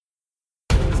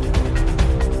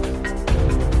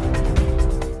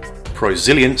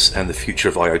Prosilience and the future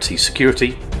of IoT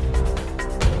security,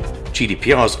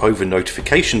 GDPR's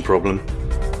over-notification problem,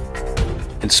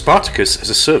 and Spartacus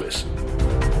as a service.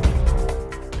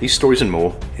 These stories and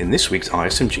more in this week's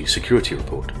ISMG Security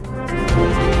Report.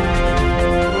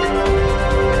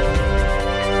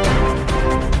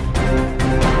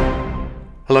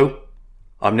 Hello,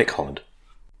 I'm Nick Holland.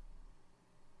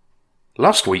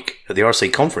 Last week at the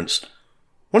RSA conference,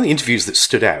 one of the interviews that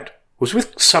stood out was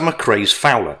with Summer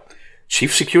Craze-Fowler,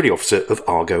 Chief Security Officer of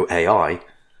Argo AI,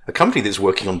 a company that's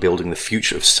working on building the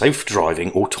future of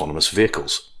safe-driving autonomous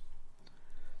vehicles.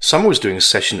 Summer was doing a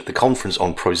session at the conference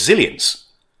on prosilience,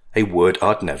 a word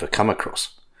I'd never come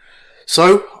across.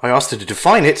 So I asked her to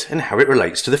define it and how it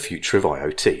relates to the future of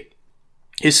IoT.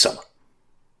 Here's Summer.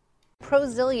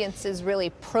 Prosilience is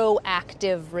really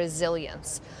proactive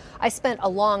resilience. I spent a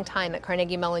long time at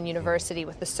Carnegie Mellon University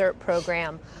with the CERT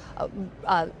program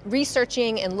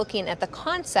researching and looking at the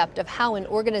concept of how an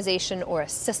organization or a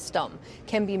system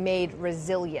can be made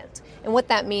resilient. And what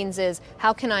that means is,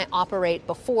 how can I operate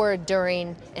before,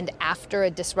 during, and after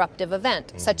a disruptive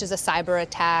event, such as a cyber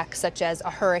attack, such as a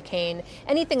hurricane,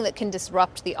 anything that can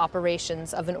disrupt the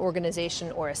operations of an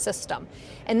organization or a system.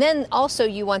 And then also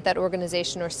you want that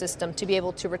organization or system to be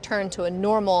able to return to a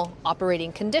normal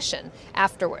operating condition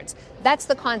afterwards. That's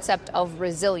the concept of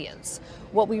resilience.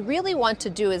 What we really want to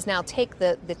do is now take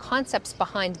the concepts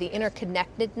behind the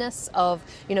interconnectedness of,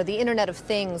 the Internet of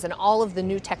Things and all of the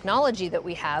new technology that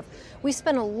we have. We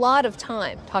spend a lot of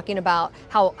time talking about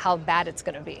how bad it's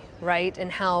going to be, right? And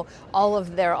how all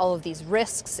of these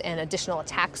risks and additional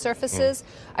attack surfaces.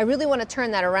 I really want to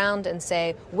turn that around and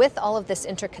say, with all of this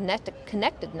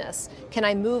interconnectedness, can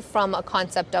I move from a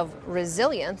concept of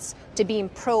resilience to being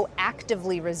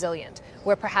proactively resilient,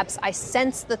 where perhaps I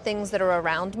sense the things that are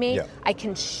around me. Yeah. I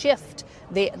can shift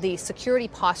the security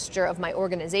posture of my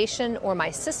organization or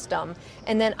my system,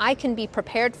 and then I can be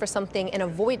prepared for something and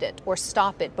avoid it or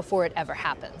stop it before it ever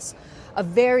happens. A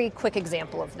very quick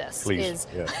example of this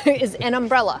is an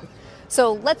umbrella.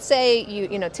 So let's say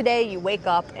today you wake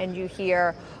up and you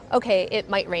hear, okay, it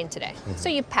might rain today. So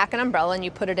you pack an umbrella and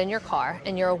you put it in your car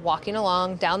and you're walking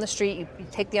along down the street. You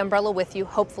take the umbrella with you.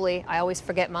 Hopefully, I always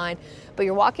forget mine, but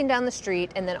you're walking down the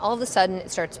street and then all of a sudden it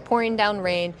starts pouring down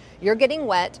rain. You're getting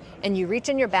wet and you reach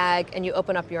in your bag and you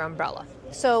open up your umbrella.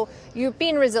 So you're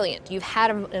being resilient. You've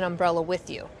had an umbrella with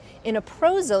you. In a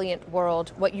prosilient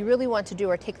world, what you really want to do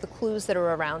are take the clues that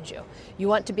are around you. You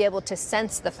want to be able to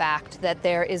sense the fact that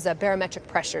there is a barometric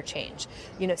pressure change.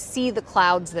 See the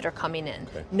clouds that are coming in.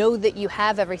 Okay. Know that you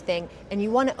have everything, and you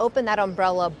want to open that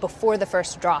umbrella before the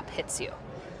first drop hits you.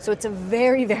 So it's a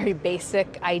very, very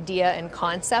basic idea and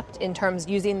concept in terms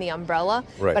of using the umbrella,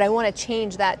 right. But I want to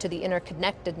change that to the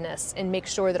interconnectedness and make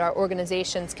sure that our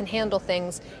organizations can handle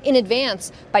things in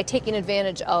advance by taking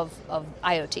advantage of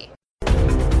IoT.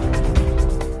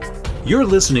 You're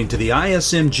listening to the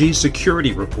ISMG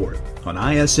Security Report on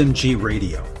ISMG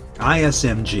Radio.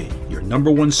 ISMG, your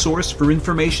number one source for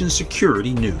information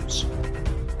security news.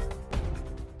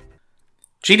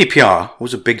 GDPR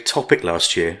was a big topic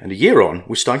last year, and a year on,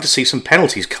 we're starting to see some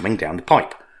penalties coming down the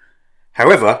pipe.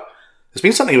 However, there's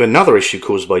been something of another issue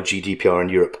caused by GDPR in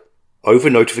Europe: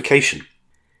 over-notification.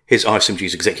 Here's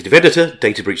ISMG's executive editor,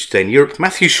 Data Breach Today in Europe,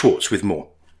 Matthew Schwartz, with more.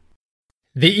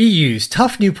 The EU's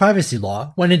tough new privacy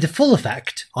law went into full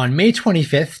effect on May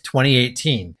 25th,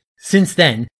 2018. Since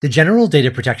then, the General Data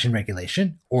Protection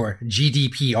Regulation, or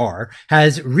GDPR,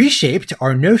 has reshaped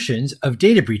our notions of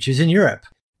data breaches in Europe.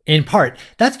 In part,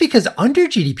 that's because under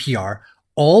GDPR,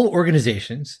 all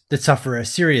organizations that suffer a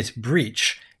serious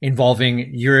breach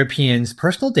involving Europeans'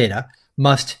 personal data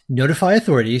must notify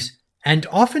authorities and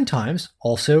oftentimes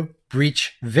also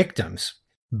breach victims.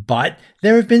 But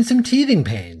there have been some teething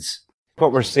pains.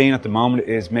 What we're seeing at the moment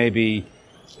is maybe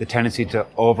the tendency to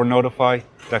over-notify,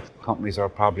 that companies are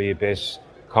probably a bit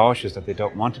cautious that they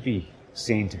don't want to be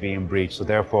seen to be in breach. So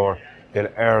therefore, they'll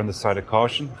err on the side of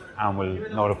caution and will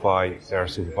notify their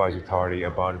supervisory authority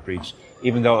about a breach,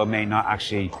 even though it may not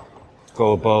actually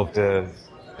go above the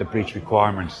breach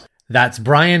requirements. That's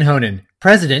Brian Honan,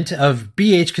 president of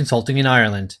BH Consulting in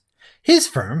Ireland. His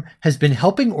firm has been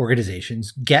helping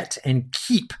organizations get and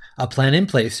keep a plan in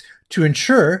place to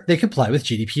ensure they comply with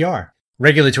GDPR.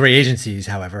 Regulatory agencies,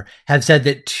 however, have said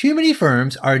that too many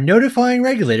firms are notifying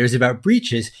regulators about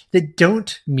breaches that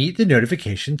don't meet the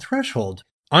notification threshold.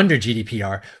 Under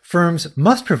GDPR, firms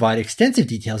must provide extensive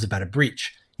details about a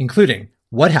breach, including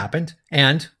what happened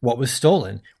and what was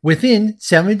stolen, within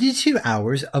 72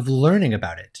 hours of learning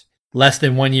about it. Less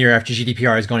than 1 year after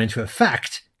GDPR has gone into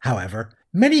effect, however,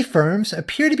 many firms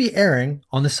appear to be erring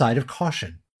on the side of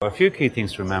caution. A few key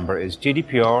things to remember is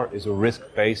GDPR is a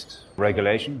risk-based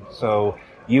regulation. So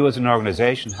you as an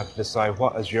organization have to decide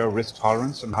what is your risk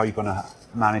tolerance and how you're going to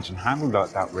manage and handle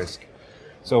that risk.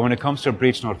 So when it comes to a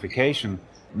breach notification,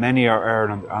 many are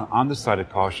erring on the side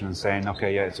of caution and saying,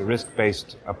 okay, yeah, it's a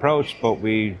risk-based approach, but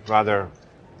we rather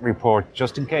report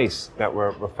just in case that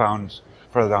we're found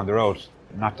further down the road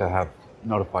not to have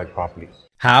notified properly.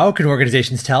 How can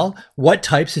organizations tell what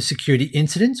types of security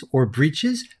incidents or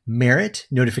breaches merit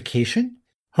notification?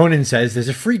 Honan says there's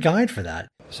a free guide for that.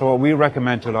 So what we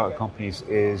recommend to a lot of companies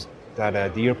is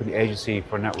that the European Agency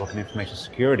for Network and Information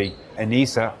Security,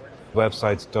 ENISA,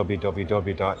 website's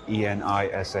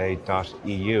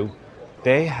www.enisa.eu,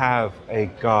 they have a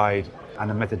guide and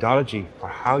a methodology for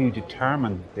how you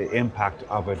determine the impact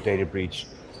of a data breach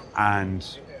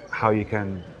and how you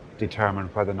can determine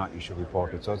whether or not you should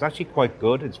report it. So it's actually quite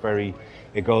good. It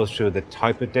goes through the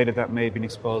type of data that may have been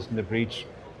exposed in the breach,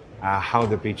 how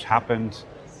the breach happened,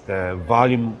 the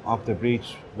volume of the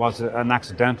breach. Was it an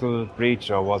accidental breach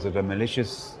or was it a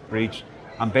malicious breach?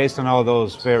 And based on all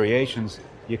those variations,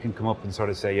 you can come up and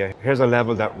sort of say, yeah, here's a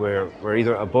level that we're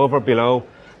either above or below,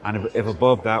 and if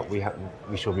above that, we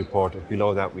should report. If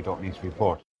below that, we don't need to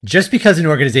report. Just because an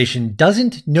organization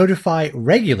doesn't notify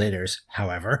regulators,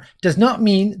 however, does not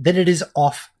mean that it is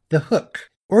off the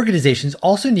hook. Organizations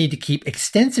also need to keep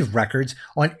extensive records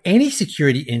on any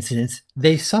security incidents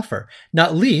they suffer,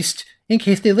 not least in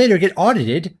case they later get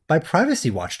audited by privacy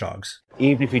watchdogs.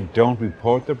 Even if you don't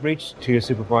report the breach to your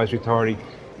supervisory authority,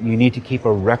 you need to keep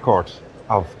a record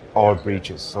of all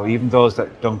breaches. So even those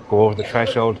that don't go over the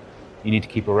threshold, you need to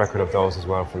keep a record of those as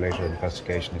well for later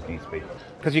investigation if needs be.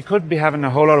 Because you could be having a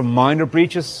whole lot of minor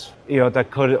breaches, that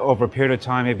could over a period of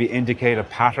time maybe indicate a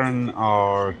pattern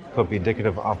or could be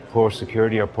indicative of poor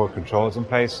security or poor controls in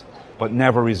place, but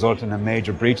never result in a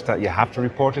major breach that you have to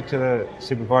report it to the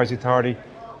supervisory authority.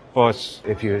 But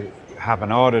if you have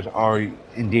an audit or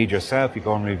indeed yourself, you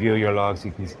go and review your logs,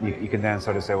 you can then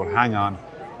sort of say, well, hang on,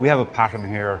 we have a pattern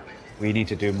here. We need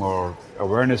to do more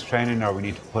awareness training or we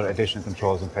need to put additional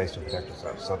controls in place to protect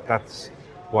ourselves. So that's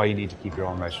why you need to keep your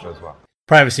own register as well.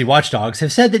 Privacy watchdogs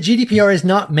have said that GDPR is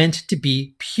not meant to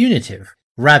be punitive.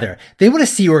 Rather, they want to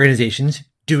see organizations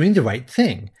doing the right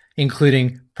thing,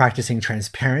 including practicing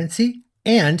transparency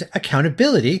and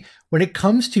accountability when it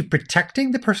comes to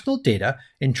protecting the personal data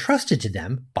entrusted to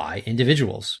them by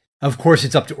individuals. Of course,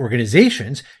 it's up to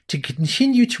organizations to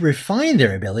continue to refine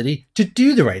their ability to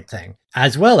do the right thing,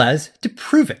 as well as to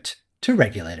prove it to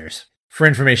regulators. For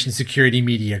Information Security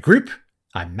Media Group,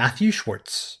 I'm Matthew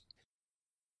Schwartz.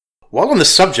 While on the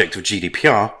subject of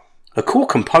GDPR, a core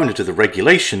component of the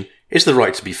regulation is the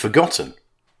right to be forgotten.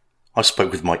 I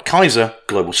spoke with Mike Kaiser,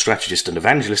 Global Strategist and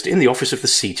Evangelist in the office of the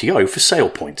CTO for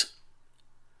SailPoint.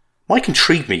 Mike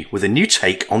intrigued me with a new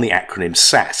take on the acronym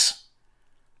SaaS.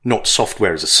 Not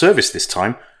software as a service this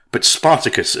time, but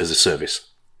Spartacus as a service.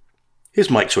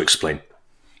 Here's Mike to explain.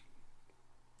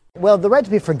 Well, the right to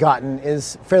be forgotten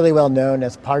is fairly well known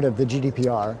as part of the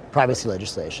GDPR privacy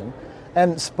legislation.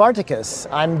 And Spartacus,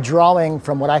 I'm drawing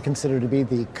from what I consider to be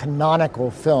the canonical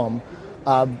film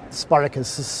of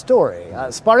Spartacus' story.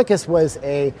 Spartacus was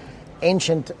an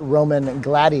ancient Roman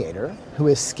gladiator who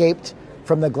escaped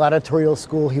from the gladiatorial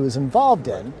school he was involved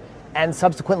in and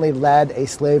subsequently led a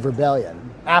slave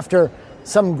rebellion. After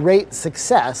some great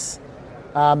success,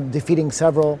 defeating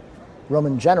several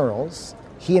Roman generals,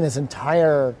 he and his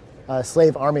entire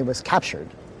slave army was captured.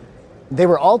 They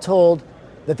were all told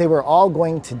that they were all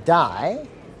going to die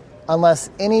unless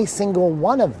any single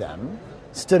one of them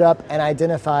stood up and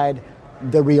identified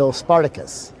the real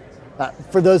Spartacus.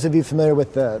 For those of you familiar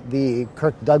with the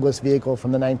Kirk Douglas vehicle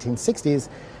from the 1960s,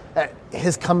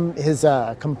 his comrade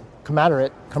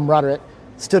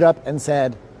stood up and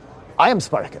said, "I am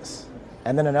Spartacus."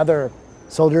 And then another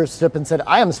soldier stood up and said,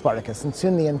 "I am Spartacus." And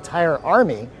soon the entire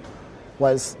army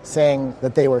was saying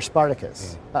that they were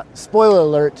Spartacus. Spoiler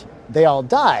alert, they all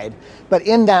died. But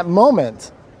in that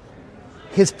moment,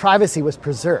 his privacy was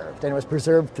preserved, and it was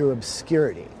preserved through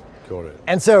obscurity. Got it.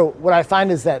 And so what I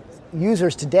find is that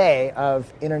users today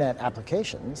of internet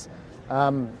applications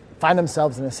find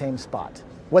themselves in the same spot.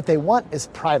 What they want is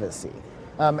privacy,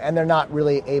 and they're not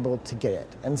really able to get it.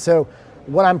 And so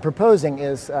what I'm proposing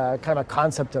is kind of a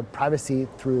concept of privacy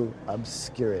through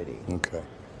obscurity. Okay.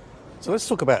 So let's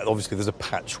talk about, obviously there's a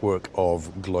patchwork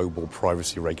of global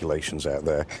privacy regulations out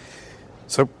there.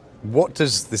 So what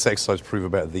does this exercise prove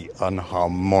about the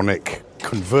unharmonic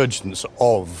convergence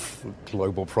of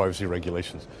global privacy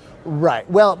regulations? Right.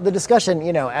 Well, the discussion,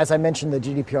 as I mentioned the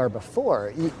GDPR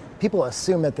before, people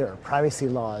assume that there are privacy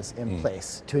laws in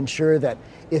place to ensure that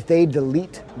if they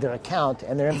delete their account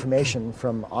and their information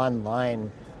from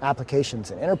online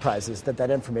applications and enterprises, that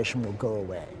information will go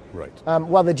away. Right.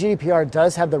 While the GDPR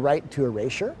does have the right to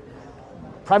erasure,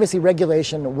 privacy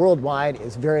regulation worldwide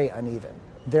is very uneven.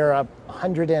 There are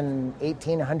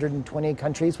 118, 120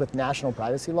 countries with national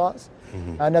privacy laws.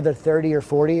 Another 30 or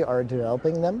 40 are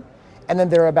developing them. And then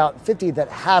there are about 50 that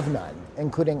have none,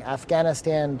 including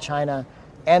Afghanistan, China,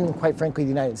 and quite frankly, the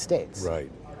United States. Right.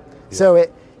 So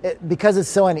because it's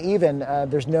so uneven,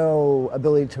 there's no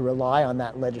ability to rely on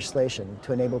that legislation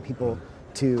to enable people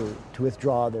to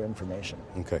withdraw their information.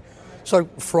 Okay. So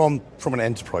from an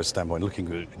enterprise standpoint,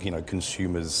 looking at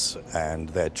consumers and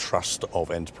their trust of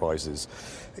enterprises,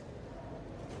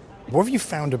 what have you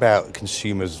found about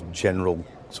consumers' general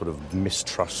sort of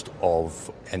mistrust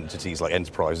of entities like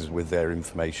enterprises with their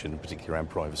information, particularly around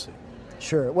privacy?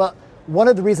 Sure. Well, one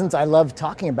of the reasons I love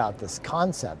talking about this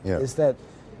concept is that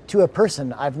to a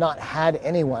person, I've not had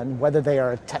anyone, whether they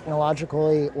are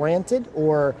technologically oriented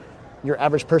or your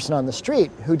average person on the street,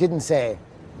 who didn't say,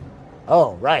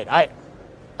 oh, right,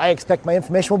 I expect my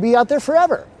information will be out there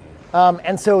forever.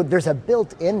 And so there's a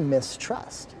built-in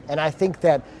mistrust. And I think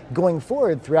that going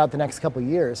forward throughout the next couple of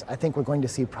years, I think we're going to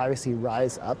see privacy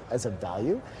rise up as a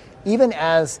value, even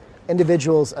as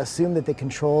individuals assume that they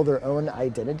control their own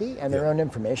identity and their own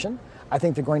information. I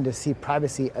think they're going to see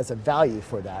privacy as a value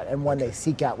for that, and one they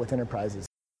seek out with enterprises.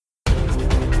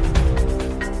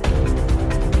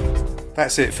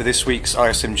 That's it for this week's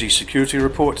ISMG Security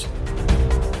Report.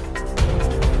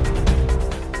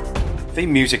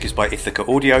 Theme music is by Ithaca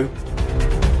Audio.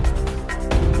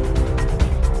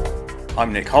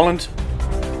 I'm Nick Holland.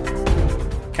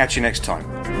 Catch you next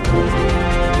time.